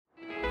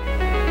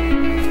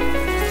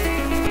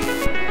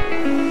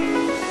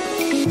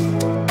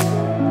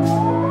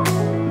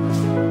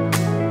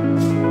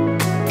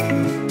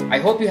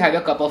hope you have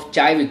a cup of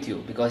chai with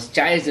you, because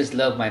chai is just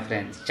love, my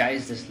friends. Chai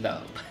is just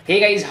love. Hey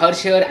guys,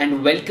 Harsh here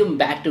and welcome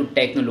back to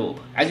Technolobe.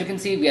 As you can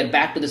see, we are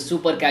back to the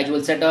super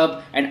casual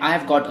setup and I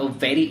have got a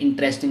very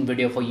interesting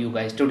video for you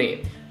guys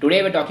today.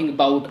 Today we're talking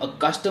about a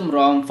custom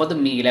ROM for the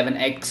Mi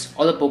 11X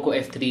or the Poco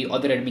F3 or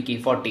the Redmi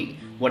K40.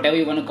 Whatever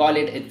you want to call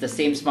it, it's the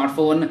same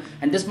smartphone,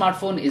 and this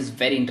smartphone is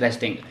very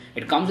interesting.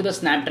 It comes with a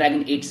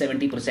Snapdragon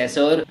 870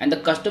 processor and the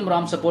custom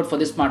ROM support for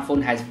this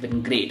smartphone has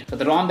been great. So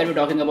the ROM that we're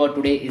talking about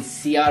today is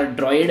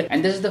CrDroid,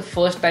 and this is the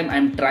first time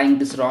I'm trying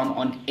this ROM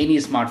on any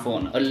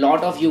smartphone. A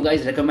lot of you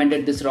guys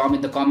recommended this ROM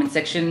in the comment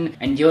section,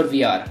 and here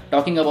we are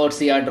talking about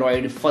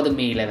CrDroid for the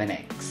Mi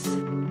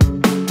 11X.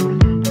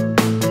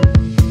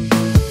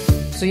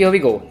 So here we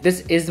go. This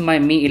is my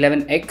Mi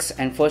 11X,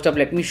 and first up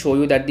let me show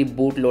you that the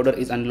bootloader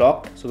is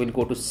unlocked. So we'll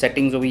go to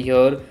settings over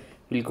here,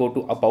 we'll go to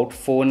about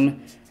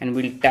phone and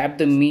we'll tap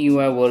the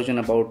MIUI version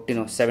about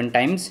 7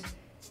 times.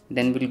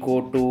 Then we'll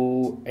go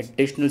to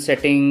additional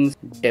settings,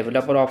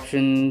 developer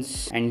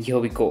options, and here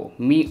we go.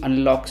 Mi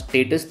unlock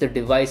status, the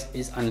device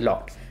is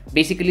unlocked.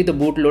 Basically the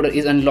bootloader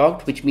is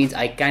unlocked, which means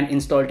I can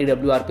install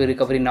TWRP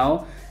recovery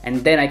now,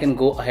 and then I can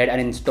go ahead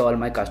and install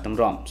my custom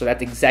ROM. So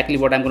that's exactly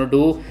what I'm going to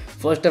do.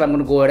 First up, I'm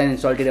going to go ahead and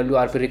install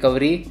TWRP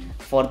recovery.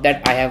 For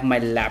that I have my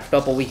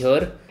laptop over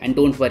here, and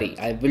don't worry,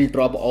 I will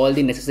drop all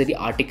the necessary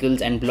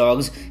articles and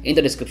blogs in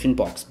the description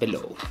box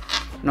below.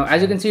 Now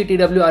as you can see,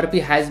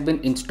 TWRP has been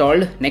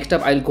installed. Next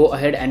up, I'll go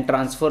ahead and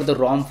transfer the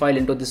ROM file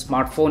into the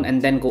smartphone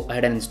and then go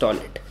ahead and install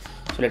it.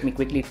 So let me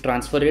quickly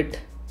transfer it.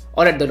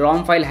 Alright, the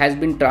ROM file has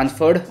been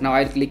transferred. Now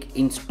I'll click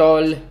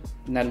install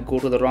and I'll go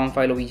to the ROM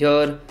file over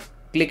here,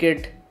 click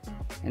it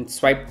and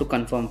swipe to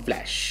confirm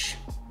flash.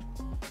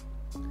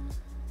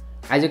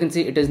 As you can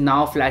see, it is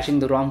now flashing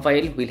the ROM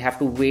file. We'll have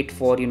to wait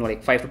for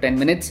like 5 to 10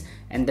 minutes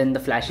and then the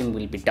flashing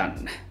will be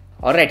done.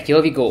 Alright,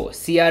 here we go.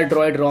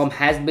 CrDroid ROM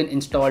has been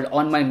installed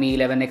on my Mi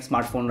 11X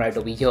smartphone right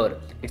over here.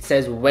 It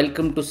says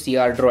welcome to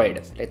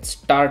CrDroid. Let's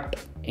start.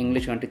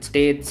 English United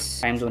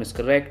States, time zone is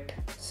correct.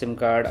 SIM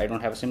card, I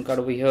don't have a SIM card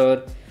over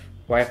here.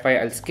 Wi-Fi,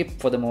 I'll skip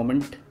for the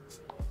moment.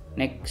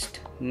 Next.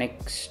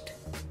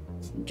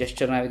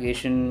 Gesture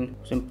navigation,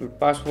 simple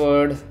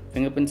password,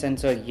 fingerprint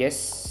sensor,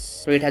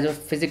 yes. So it has a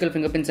physical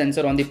fingerprint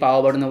sensor on the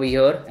power button over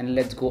here, and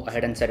let's go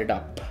ahead and set it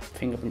up.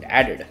 Fingerprint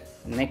added.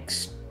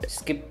 Next,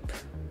 skip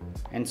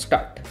and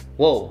start.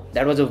 Whoa,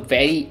 that was a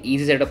very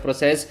easy setup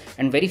process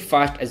and very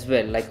fast as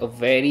well, like a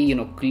very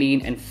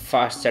clean and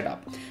fast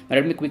setup. Now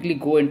let me quickly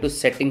go into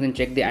settings and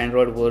check the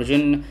Android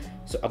version.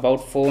 So about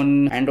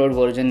phone, Android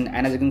version,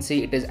 and as you can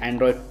see, it is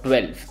Android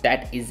 12.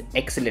 That is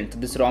excellent.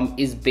 This ROM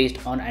is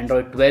based on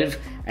Android 12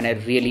 and I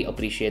really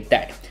appreciate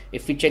that.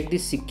 If we check the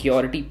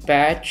security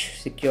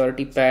patch,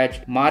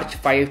 March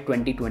 5,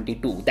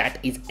 2022. That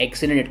is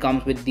excellent. It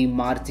comes with the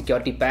March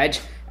security patch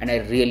and I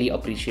really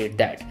appreciate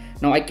that.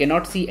 Now I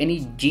cannot see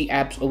any G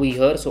apps over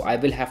here, so I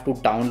will have to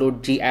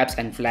download G apps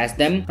and flash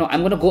them. Now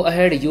I'm gonna go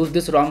ahead and use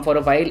this ROM for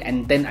a while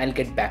and then I'll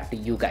get back to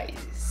you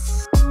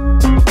guys.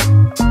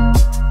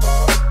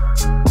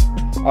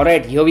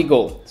 Alright, here we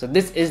go. So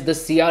this is the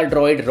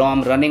CrDroid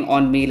ROM running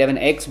on Mi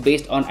 11X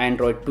based on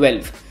Android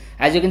 12.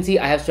 As you can see,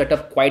 I have set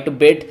up quite a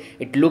bit.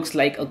 It looks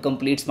like a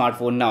complete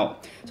smartphone now.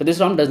 So this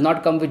ROM does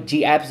not come with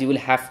G apps. You will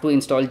have to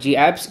install G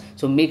apps.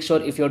 So make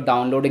sure if you're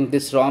downloading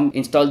this ROM,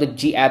 install the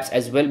G apps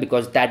as well,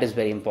 because that is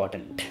very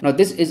important. Now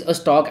this is a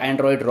stock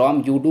Android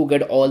ROM. You do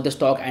get all the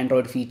stock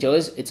Android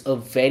features. It's a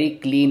very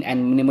clean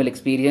and minimal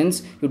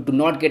experience. You do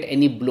not get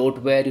any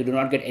bloatware. You do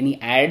not get any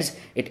ads.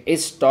 It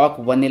is stock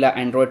vanilla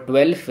Android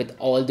 12 with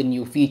all the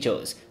new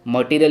features.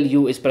 Material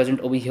U is present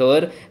over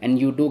here and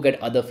you do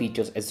get other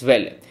features as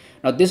well.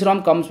 Now this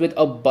ROM comes with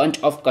a bunch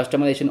of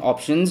customization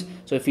options.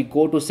 So if you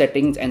go to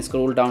settings and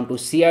scroll down to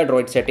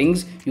CrDroid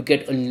settings, you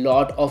get a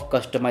lot of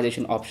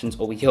customization options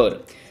over here.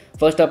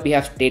 First up, we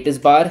have status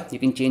bar. You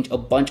can change a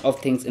bunch of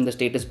things in the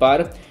status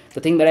bar. The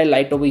thing that I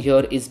liked over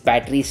here is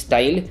battery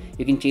style.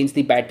 You can change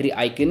the battery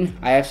icon.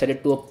 I have set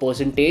it to a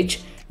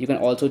percentage. You can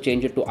also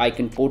change it to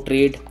icon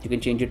portrait. You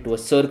can change it to a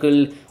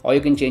circle, or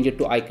you can change it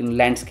to icon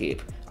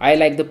landscape. I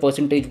like the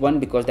percentage one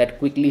because that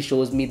quickly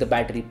shows me the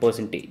battery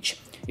percentage.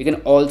 You can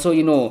also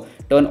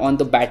turn on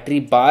the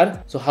battery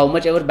bar, so how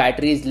much ever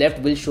battery is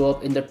left will show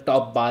up in the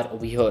top bar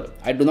over here.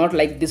 I do not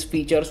like this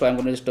feature, so I'm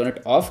going to just turn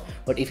it off,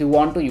 but if you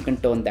want to, you can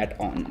turn that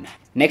on.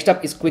 Next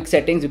up is quick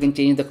settings. You can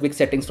change the quick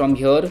settings from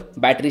here: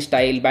 battery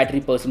style,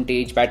 battery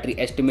percentage, battery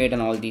estimate,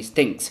 and all these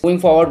things. Going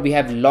forward, we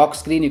have lock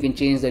screen. You can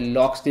change the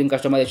lock screen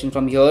customization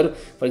from here.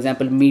 For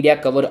example, media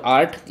cover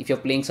art. If you're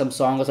playing some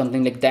song or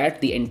something like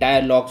that, the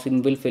entire lock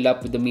screen will fill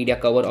up with the media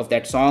cover of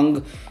that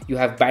song. You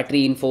have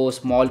battery info,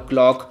 small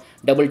clock,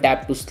 double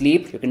tap to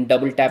sleep. You can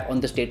double tap on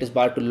the status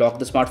bar to lock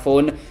the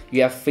smartphone.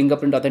 You have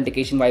fingerprint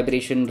authentication,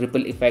 vibration,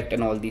 ripple effect,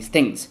 and all these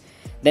things.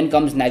 Then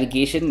comes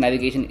navigation.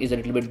 Navigation is a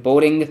little bit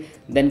boring.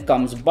 Then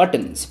comes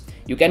buttons.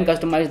 You can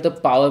customize the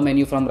power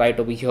menu from right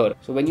over here.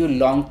 So when you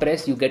long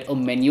press, you get a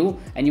menu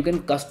and you can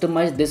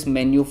customize this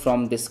menu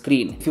from this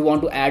screen. If you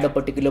want to add a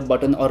particular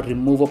button or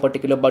remove a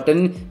particular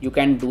button, you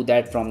can do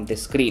that from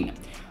this screen.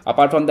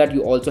 Apart from that,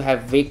 you also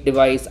have wake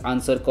device,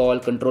 answer call,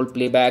 control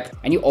playback,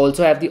 and you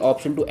also have the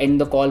option to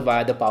end the call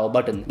via the power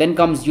button. Then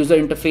comes user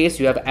interface.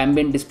 You have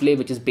ambient display,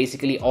 which is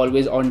basically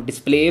always on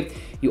display.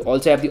 You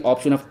also have the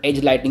option of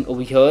edge lighting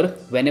over here.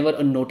 Whenever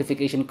a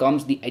notification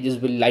comes, the edges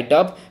will light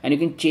up, and you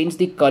can change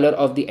the color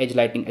of the edge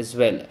lighting as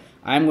well.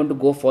 I'm going to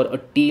go for a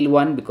teal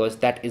one because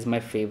that is my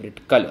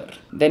favorite color.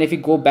 Then if you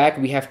go back,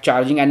 we have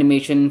charging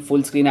animation,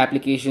 full screen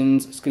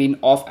applications, screen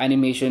off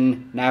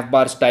animation,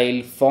 navbar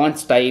style, font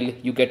style.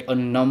 You get a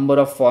number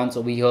of fonts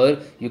over here.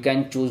 You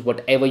can choose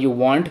whatever you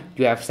want.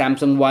 You have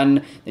Samsung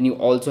one, then you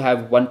also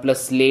have OnePlus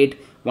Slate,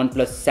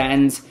 OnePlus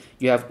Sans,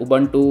 you have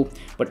Ubuntu,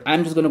 but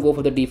I'm just going to go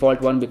for the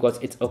default one because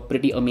it's a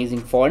pretty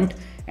amazing font,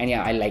 and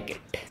yeah, I like it.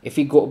 If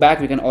we go back,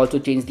 we can also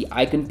change the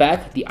icon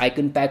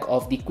pack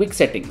of the quick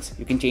settings.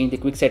 You can change the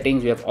quick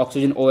settings. You have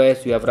Oxygen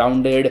OS, you have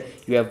Rounded,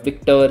 you have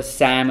Victor,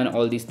 Sam, and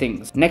all these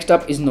things. Next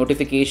up is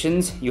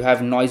notifications. You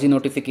have noisy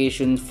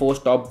notifications, force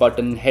stop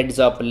button, heads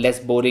up, less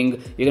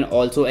boring. You can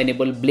also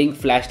enable blink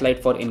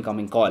flashlight for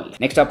incoming call.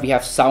 Next up, we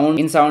have sound.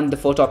 In sound, the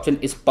first option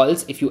is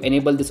pulse. If you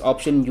enable this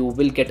option, you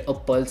will get a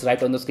pulse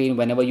right on the screen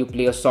whenever you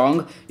play a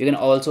song. You can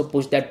also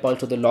push that pulse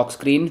to the lock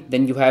screen.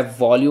 Then you have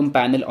volume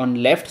panel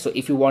on left. So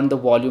if you want the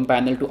volume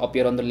panel to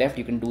appear on the left,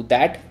 you can do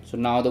that. So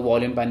now the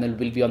volume panel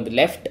will be on the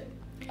left,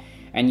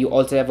 and you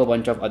also have a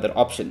bunch of other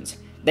options.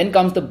 Then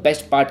comes the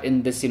best part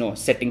in this,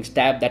 settings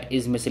tab, that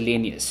is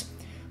miscellaneous.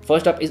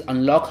 First up is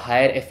unlock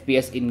higher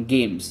FPS in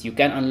games. You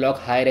can unlock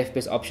higher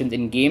FPS options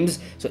in games.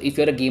 So if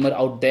you're a gamer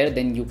out there,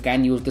 then you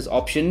can use this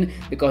option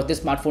because this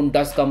smartphone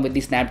does come with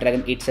the Snapdragon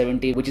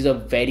 870, which is a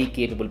very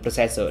capable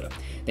processor.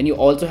 Then you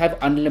also have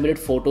unlimited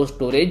photo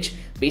storage.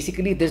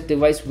 Basically, this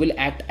device will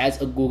act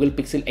as a Google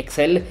Pixel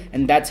XL,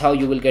 and that's how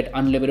you will get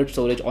unlimited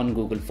storage on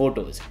Google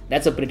Photos.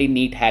 That's a pretty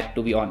neat hack,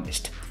 to be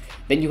honest.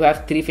 Then you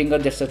have 3-finger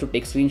gestures to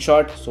take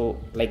screenshot.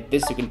 So like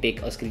this, you can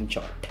take a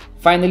screenshot.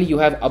 Finally, you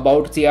have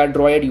about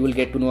CrDroid. You will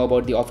get to know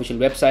about the official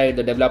website,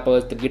 the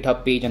developers, the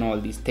GitHub page, and all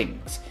these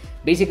things.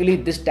 Basically,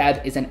 this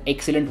tab is an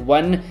excellent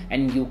one,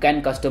 and you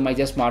can customize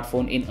your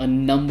smartphone in a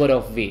number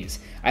of ways.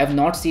 I have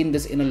not seen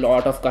this in a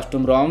lot of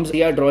custom ROMs.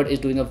 CrDroid is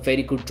doing a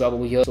very good job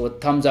over here, so a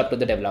thumbs up to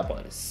the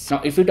developers. Now,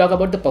 if we talk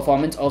about the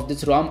performance of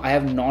this ROM, I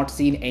have not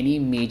seen any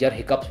major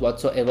hiccups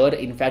whatsoever.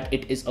 In fact,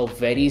 it is a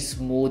very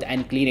smooth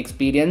and clean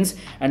experience,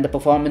 and the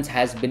performance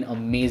has been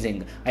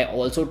amazing. I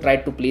also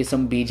tried to play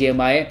some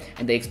BGMI,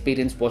 and the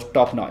experience was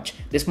top notch.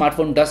 This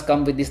smartphone does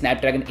come with the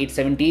Snapdragon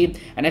 870,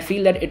 and I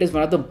feel that it is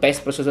one of the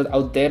best processors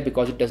out there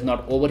because it does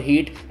not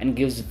overheat and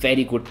gives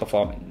very good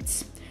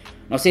performance.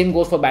 Now same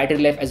goes for battery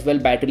life as well.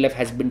 Battery life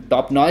has been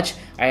top notch.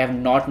 I have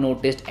not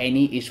noticed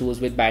any issues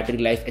with battery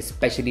life,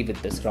 especially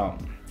with this ROM.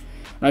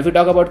 Now if you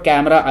talk about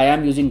camera, I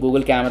am using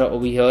Google Camera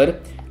over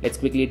here. Let's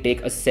quickly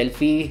take a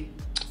selfie.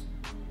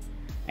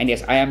 And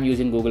yes, I am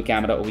using Google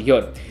Camera over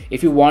here.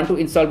 If you want to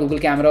install Google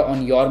Camera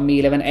on your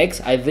Mi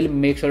 11X, I will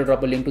make sure to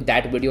drop a link to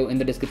that video in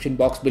the description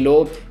box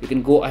below. You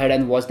can go ahead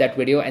and watch that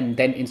video and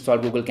then install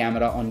Google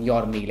Camera on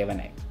your Mi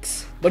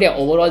 11X. But yeah,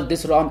 overall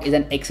this ROM is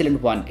an excellent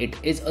one. It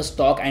is a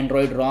stock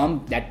Android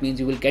ROM. That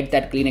means you will get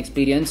that clean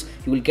experience.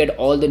 You will get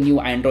all the new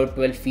Android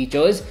 12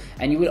 features,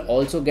 and you will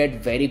also get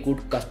very good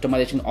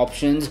customization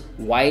options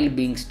while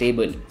being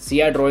stable.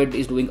 CrDroid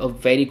is doing a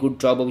very good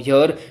job over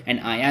here, and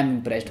I am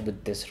impressed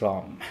with this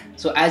ROM.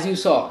 So as you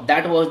saw,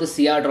 that was the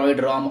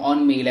CrDroid ROM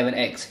on Mi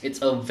 11X.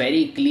 It's a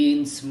very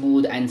clean,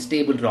 smooth, and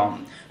stable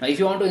ROM. Now if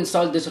you want to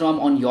install this ROM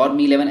on your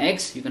Mi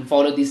 11X, you can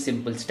follow these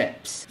simple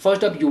steps.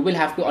 First up, you will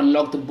have to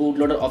unlock the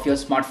bootloader of your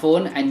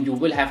smartphone, and you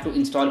will have to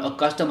install a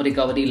custom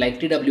recovery like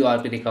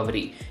TWRP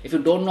recovery. If you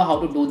don't know how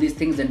to do these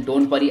things, then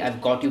don't worry,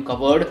 I've got you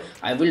covered.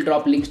 I will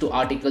drop links to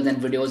articles and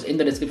videos in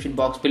the description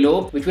box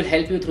below, which will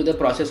help you through the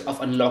process of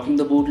unlocking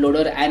the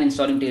bootloader and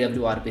installing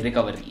TWRP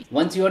recovery.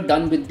 Once you are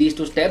done with these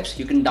two steps,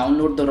 you can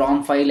download the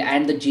ROM file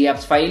and the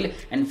GApps file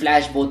and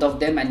flash both of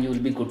them, and you will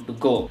be good to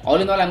go. All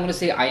in all, I'm going to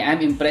say I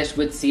am impressed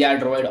with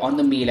CrDroid on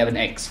the Mi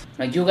 11X.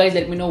 Now you guys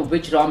let me know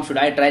which ROM should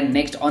I try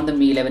next on the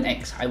Mi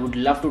 11X. I would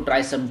love to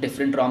try some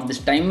different ROM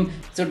this time,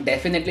 so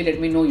definitely let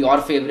me know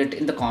your favorite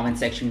in the comment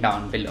section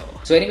down below.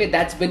 So anyway,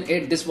 that's been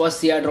it. This was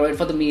CrDroid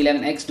for the Mi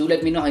 11X. Do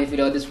let me know how you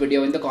feel about this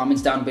video in the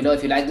comments down below.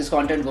 If you like this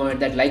content, go hit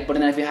that like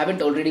button, and if you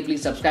haven't already,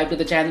 please subscribe to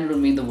the channel. It would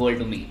mean the world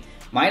to me.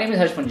 My name is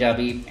Harsh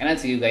Punjabi, and I'll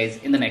see you guys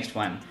in the next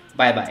one.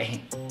 Bye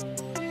bye.